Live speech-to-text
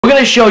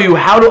going to show you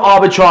how to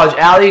arbitrage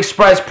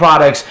AliExpress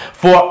products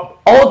for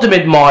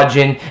ultimate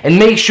margin and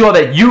make sure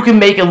that you can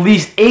make at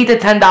least $8 to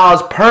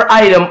 $10 per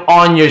item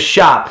on your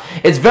shop.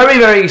 It's very,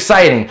 very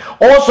exciting.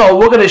 Also,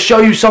 we're going to show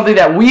you something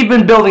that we've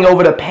been building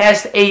over the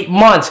past 8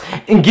 months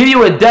and give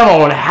you a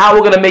demo on how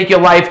we're going to make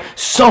your life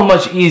so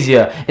much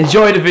easier.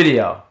 Enjoy the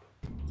video.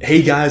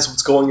 Hey guys,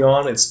 what's going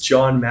on? It's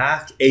John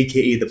Mack,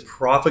 aka the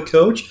Profit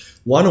Coach.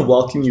 Want to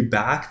welcome you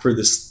back for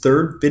this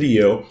third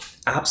video,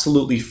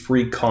 absolutely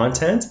free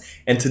content.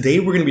 And today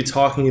we're going to be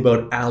talking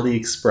about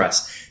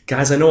AliExpress.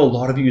 Guys, I know a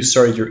lot of you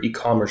started your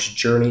e-commerce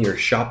journey, your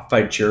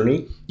Shopify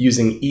journey,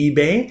 using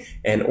eBay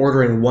and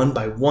ordering one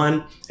by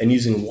one and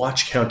using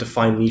watch count to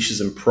find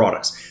niches and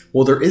products.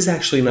 Well, there is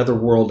actually another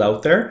world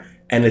out there,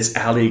 and it's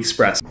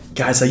AliExpress.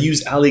 Guys, I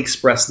use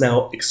AliExpress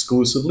now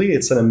exclusively.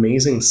 It's an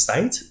amazing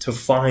site to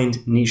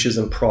find niches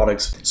and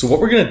products. So what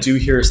we're gonna do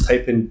here is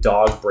type in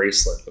dog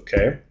bracelet,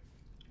 okay?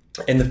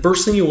 And the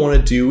first thing you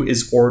wanna do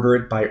is order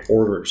it by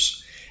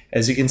orders.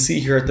 As you can see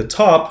here at the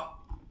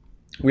top,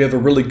 we have a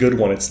really good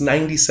one. It's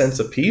 90 cents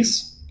a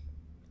piece,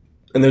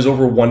 and there's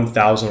over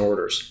 1,000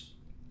 orders.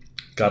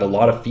 Got a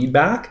lot of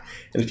feedback,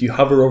 and if you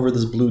hover over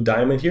this blue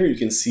diamond here, you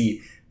can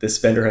see this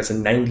vendor has a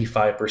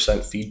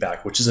 95%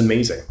 feedback, which is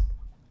amazing.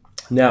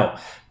 Now,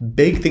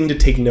 big thing to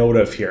take note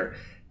of here.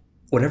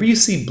 Whenever you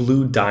see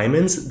blue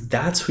diamonds,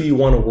 that's who you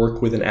want to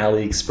work with in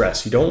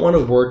AliExpress. You don't want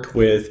to work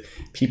with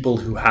people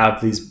who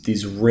have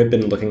these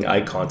ribbon-looking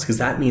icons, because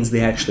that means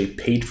they actually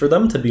paid for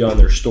them to be on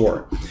their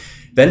store.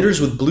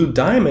 Vendors with blue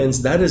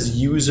diamonds, that is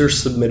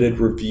user-submitted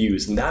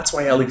reviews, and that's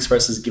why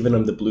AliExpress has given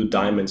them the blue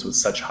diamonds with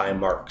such high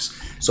marks.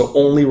 So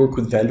only work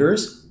with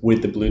vendors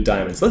with the blue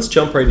diamonds. Let's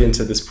jump right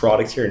into this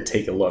product here and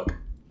take a look.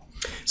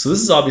 So this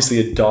is obviously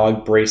a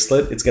dog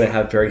bracelet. It's going to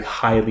have very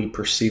highly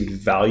perceived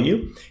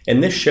value,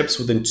 and this ships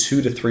within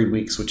 2 to 3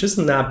 weeks, which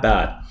isn't that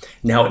bad.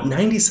 Now at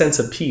 90 cents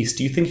a piece,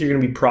 do you think you're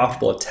going to be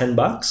profitable at 10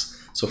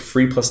 bucks? So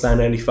free plus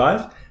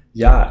 $9.95?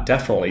 Yeah,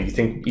 definitely. You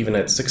think even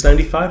at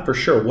 $6.95? For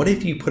sure. What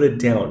if you put it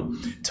down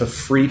to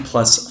free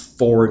plus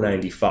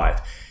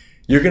 $4.95?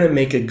 You're going to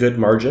make a good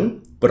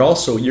margin, but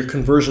also your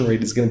conversion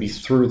rate is going to be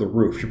through the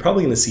roof. You're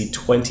probably going to see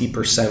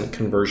 20%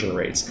 conversion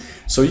rates.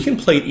 So you can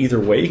play it either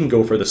way. You can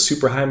go for the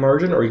super high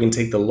margin, or you can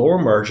take the lower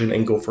margin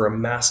and go for a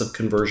massive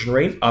conversion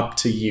rate, up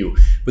to you.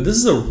 But this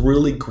is a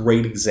really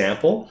great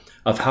example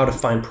of how to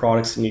find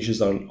products and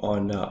niches on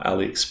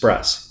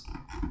AliExpress.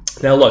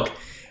 Now look,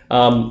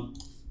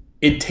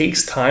 it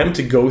takes time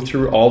to go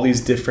through all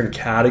these different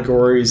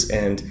categories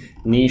and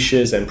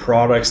niches and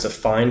products to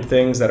find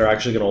things that are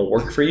actually going to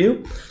work for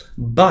you.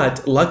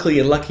 But luckily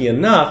and lucky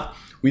enough,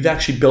 we've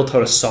actually built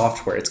out a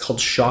software. It's called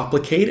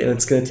Shoplicate, and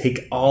it's going to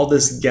take all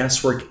this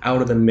guesswork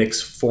out of the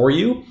mix for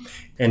you.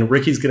 And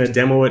Ricky's going to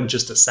demo it in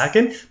just a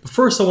second. But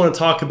first, I want to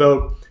talk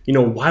about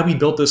why we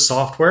built this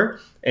software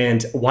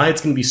and why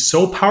it's going to be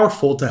so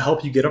powerful to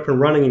help you get up and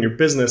running in your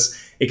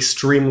business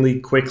extremely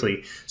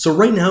quickly. So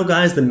right now,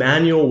 guys, the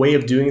manual way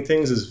of doing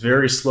things is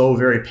very slow,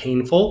 very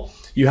painful.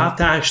 You have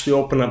to actually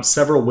open up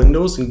several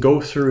windows and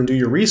go through and do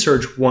your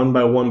research one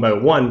by one by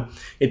one.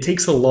 It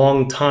takes a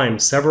long time,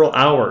 several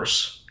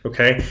hours,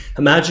 okay?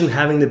 Imagine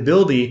having the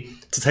ability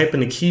to type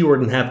in a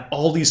keyword and have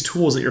all these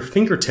tools at your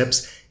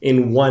fingertips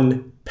in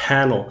one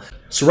panel.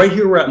 So right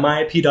here, we're at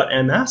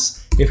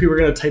myip.ms. If we were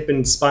gonna type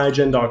in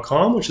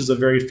spygen.com, which is a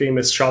very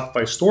famous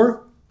Shopify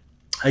store,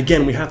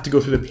 again, we have to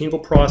go through the painful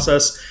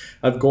process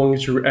of going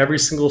through every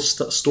single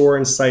store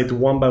and site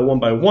one by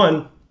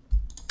one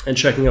and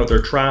checking out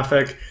their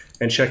traffic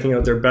and checking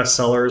out their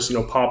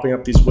bestsellers, popping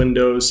up these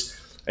windows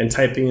and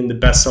typing in the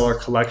bestseller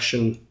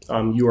collection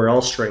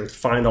URL string to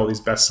find all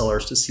these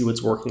bestsellers to see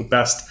what's working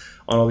best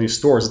on all these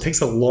stores. It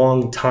takes a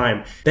long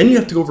time. Then you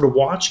have to go over to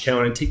watch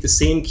count and take the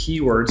same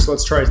keywords. So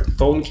let's try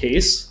phone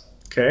case,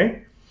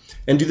 okay?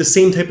 And do the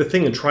same type of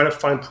thing and try to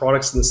find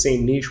products in the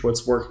same niche,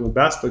 what's working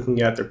best,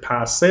 looking at their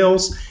past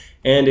sales,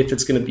 and if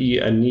it's going to be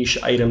a niche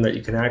item that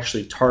you can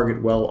actually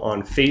target well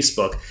on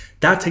Facebook.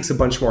 That takes a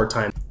bunch more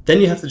time.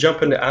 Then you have to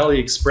jump into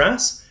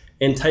AliExpress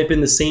and type in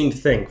the same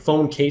thing,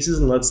 phone cases,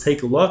 and let's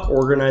take a look,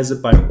 organize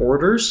it by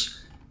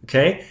orders,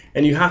 okay?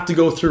 And you have to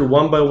go through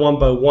one by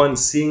one,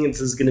 seeing if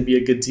this is gonna be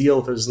a good deal,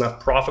 if there's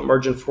enough profit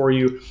margin for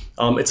you.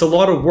 It's a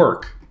lot of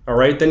work, all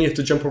right? Then you have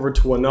to jump over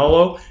to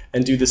Wanalo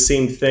and do the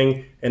same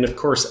thing, and of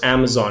course,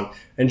 Amazon,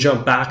 and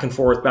jump back and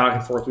forth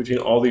between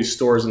all these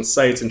stores and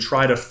sites and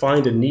try to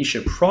find a niche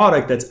and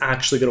product that's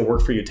actually gonna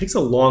work for you. It takes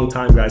a long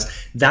time,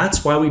 guys.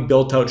 That's why we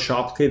built out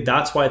Shoplicate.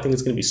 That's why I think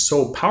it's gonna be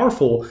so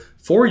powerful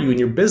for you in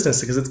your business,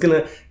 because it's going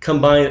to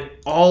combine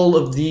all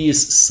of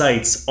these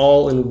sites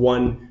all in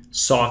one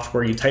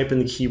software. You type in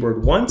the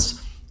keyword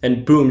once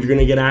and boom, you're going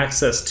to get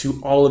access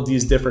to all of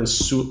these different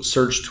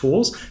search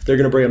tools. They're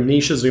going to bring up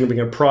niches, they're going to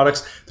bring up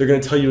products, they're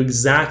going to tell you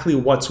exactly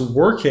what's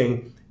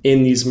working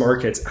in these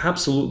markets.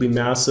 Absolutely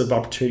massive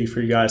opportunity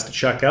for you guys to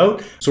check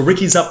out. So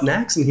Ricky's up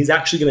next, and he's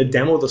actually going to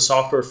demo the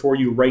software for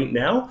you right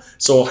now.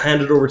 So I'll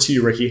hand it over to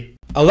you, Ricky.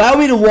 Allow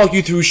me to walk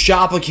you through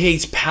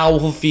Shoplicate's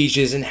powerful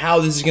features and how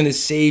this is going to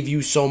save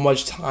you so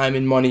much time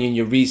and money in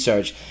your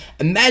research.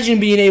 Imagine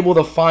being able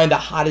to find the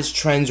hottest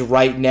trends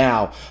right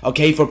now,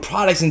 okay, for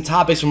products and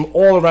topics from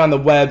all around the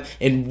web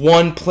in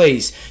one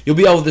place. You'll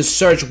be able to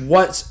search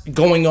what's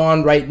going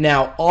on right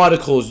now,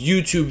 articles,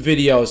 YouTube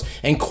videos,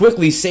 and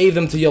quickly save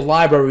them to your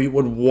library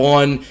with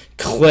one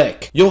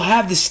click. You'll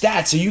have the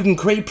stats so you can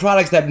create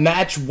products that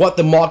match what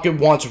the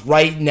market wants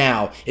right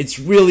now. It's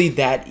really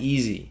that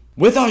easy.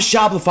 With our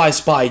Shopify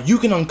Spy, you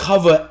can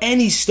uncover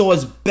any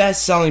store's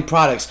best-selling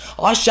products.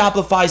 Our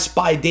Shopify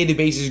Spy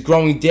database is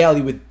growing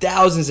daily with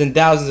thousands and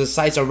thousands of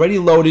sites already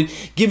loaded,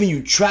 giving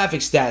you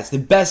traffic stats, the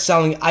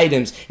best-selling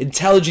items,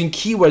 intelligent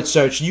keyword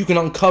search. You can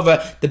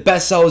uncover the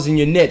best sellers in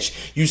your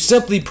niche. You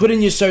simply put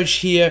in your search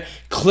here,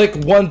 click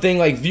one thing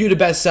like view the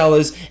best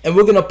sellers, and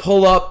we're going to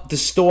pull up the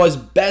store's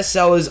best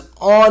sellers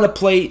on a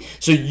plate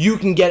so you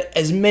can get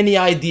as many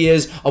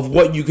ideas of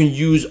what you can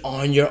use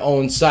on your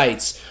own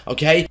sites.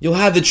 Okay, you'll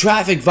have the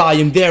traffic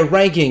volume there,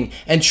 ranking,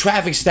 and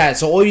traffic stats.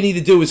 So all you need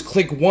to do is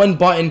click one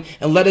button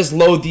and let us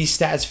load these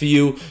stats for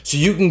you so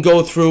you can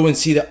go through and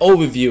see the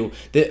overview,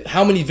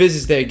 how many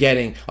visits they're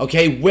getting,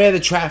 okay, where the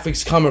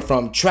traffic's coming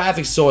from,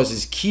 traffic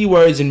sources,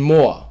 keywords, and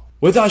more.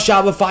 With our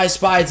Shopify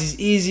Spy, it's as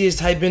easy as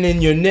typing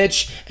in your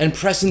niche and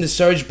pressing the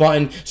search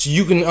button so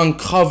you can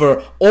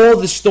uncover all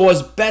the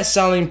store's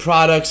best-selling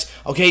products,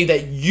 okay,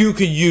 that you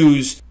could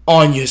use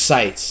on your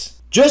sites.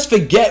 Just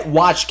forget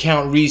watch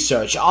count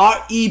research. Our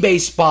eBay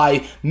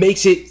Spy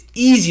makes it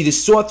easy to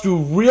sort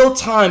through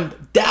real-time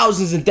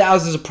thousands and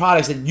thousands of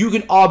products that you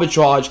can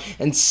arbitrage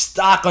and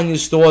stock on your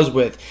stores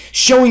with,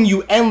 showing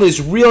you endless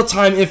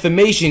real-time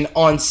information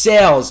on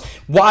sales,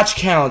 watch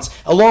counts,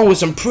 along with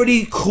some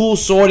pretty cool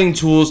sorting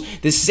tools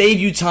to save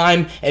you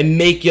time and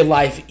make your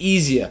life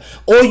easier.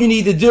 All you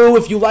need to do,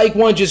 if you like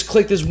one, just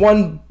click this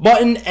one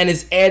button and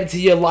it's added to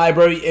your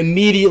library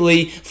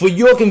immediately for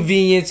your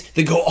convenience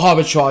to go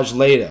arbitrage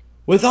later.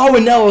 With our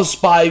Vanilla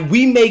Spy,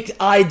 we make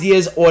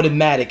ideas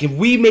automatic, and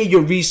we made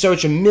your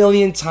research a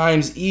million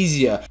times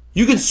easier.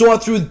 You can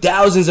sort through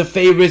thousands of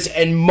favorites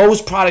and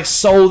most products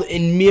sold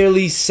in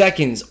merely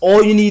seconds.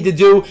 All you need to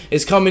do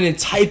is come in and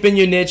type in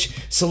your niche,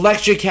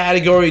 select your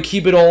category,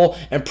 keep it all,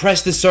 and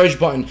press the search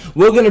button.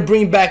 We're going to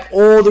bring back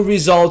all the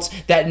results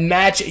that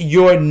match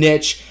your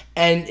niche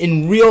and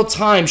in real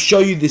time show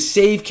you the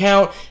save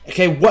count,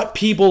 okay, what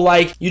people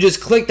like. You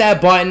just click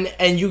that button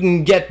and you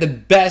can get the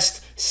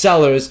best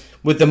sellers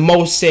with the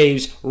most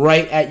saves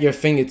right at your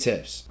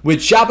fingertips. With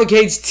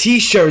Shoplicate's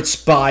T-shirt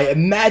Spy,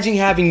 imagine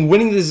having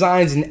winning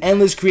designs and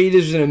endless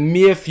creatives in a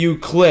mere few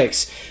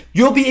clicks.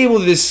 You'll be able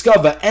to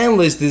discover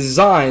endless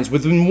designs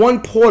within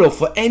one portal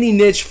for any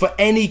niche, for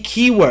any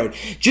keyword.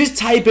 Just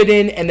type it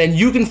in and then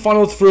you can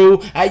funnel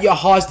through at your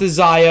heart's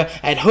desire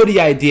at hoodie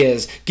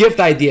ideas, gift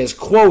ideas,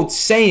 quotes,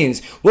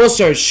 sayings. We'll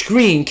search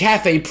Screen,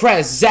 Cafe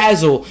Press,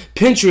 Zazzle,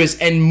 Pinterest,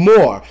 and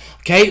more.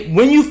 Okay,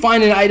 when you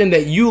find an item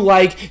that you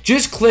like,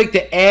 just click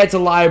the add to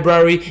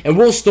library and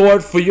we'll store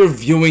it for your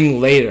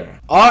viewing later.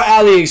 Our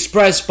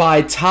AliExpress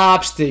Spy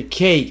tops the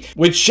cake.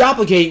 With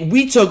Shoplicate,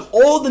 we took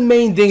all the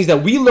main things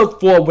that we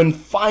look for when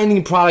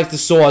finding products to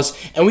source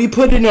and we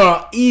put it in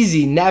our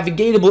easy,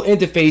 navigatable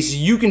interface so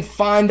you can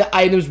find the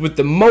items with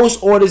the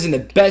most orders and the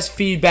best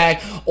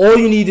feedback. All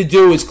you need to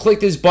do is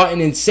click this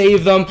button and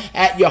save them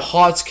at your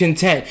heart's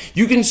content.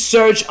 You can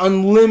search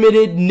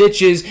unlimited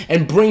niches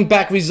and bring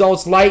back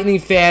results lightning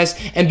fast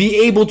and be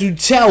able to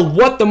tell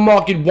what the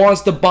market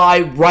wants to buy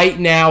right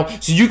now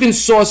so you can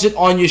source it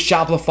on your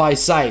Shopify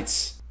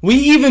sites. We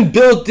even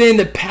built in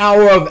the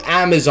power of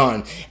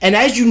Amazon. And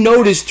as you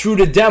noticed through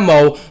the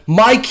demo,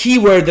 my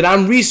keyword that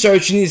I'm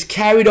researching is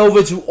carried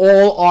over to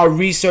all our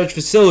research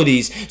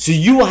facilities. So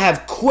you will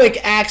have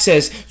quick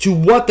access to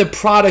what the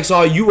products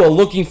are you are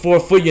looking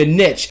for your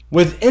niche.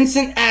 With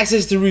instant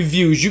access to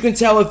reviews, you can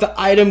tell if the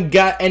item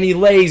got any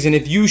legs and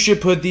if you should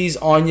put these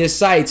on your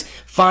sites.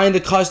 Find the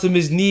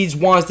customer's needs,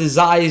 wants,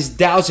 desires,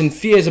 doubts, and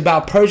fears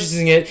about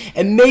purchasing it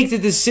and make the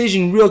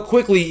decision real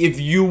quickly if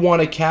you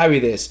want to carry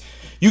this.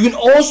 You can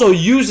also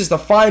use this to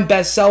find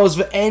bestsellers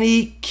for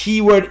any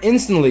keyword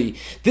instantly.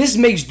 This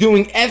makes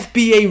doing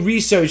FBA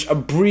research a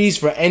breeze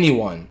for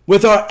anyone.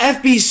 With our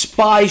FB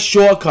Spy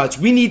shortcuts,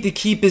 we need to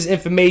keep this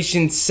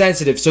information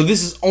sensitive, so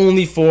this is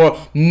only for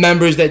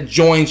members that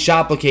join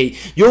Shoplicate.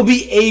 You'll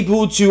be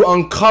able to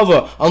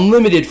uncover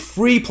unlimited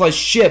free plus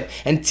ship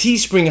and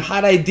Teespring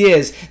hot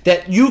ideas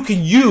that you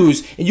can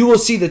use, and you will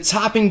see the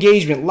top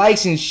engagement,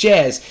 likes, and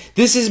shares.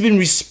 This has been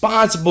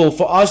responsible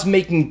for us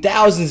making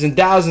thousands and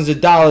thousands of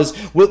dollars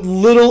with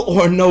little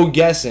or no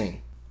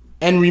guessing.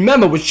 And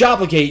remember, with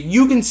Shoplicate,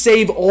 you can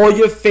save all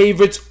your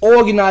favorites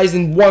organized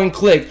in one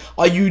click.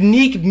 Our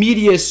unique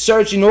media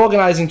search and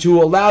organizing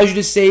tool allows you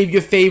to save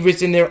your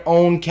favorites in their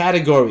own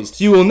categories.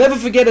 So you will never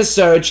forget a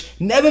search,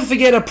 never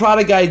forget a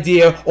product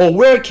idea or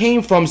where it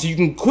came from, so you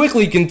can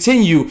quickly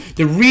continue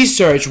the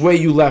research where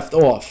you left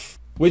off.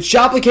 With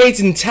Shoplicate's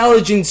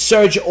Intelligent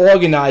Search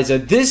Organizer,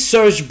 this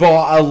search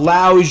bar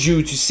allows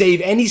you to save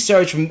any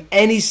search from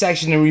any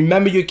section and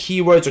remember your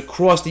keywords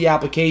across the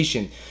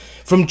application.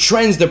 From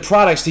trends to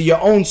products to your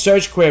own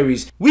search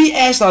queries, we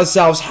asked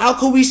ourselves, how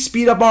could we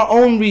speed up our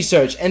own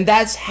research? And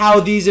that's how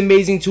these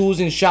amazing tools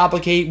in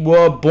Shoplicate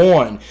were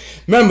born.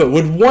 Remember,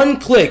 with one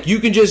click, you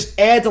can just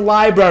add the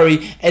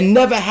library and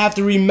never have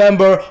to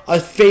remember a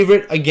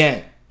favorite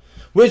again.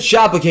 With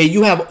Shoplicate,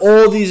 you have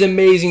all these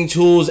amazing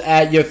tools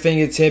at your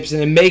fingertips,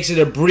 and it makes it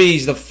a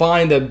breeze to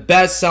find the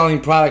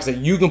best-selling products that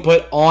you can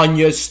put on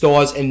your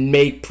stores and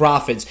make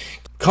profits.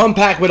 Come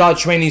pack with our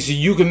training so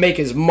you can make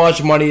as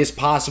much money as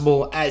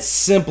possible, as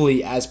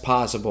simply as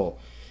possible.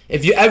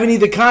 If you ever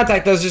need to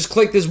contact us, just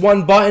click this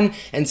one button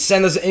and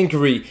send us an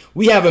inquiry.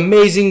 We have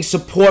amazing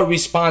support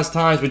response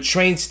times with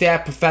trained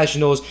staff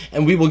professionals,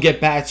 and we will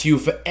get back to you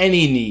for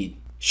any need.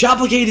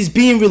 Shoplicate is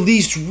being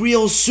released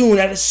real soon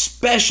at a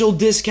special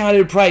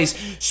discounted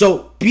price,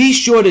 so be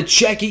sure to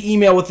check your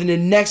email within the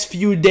next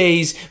few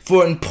days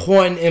for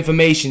important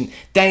information.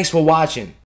 Thanks for watching.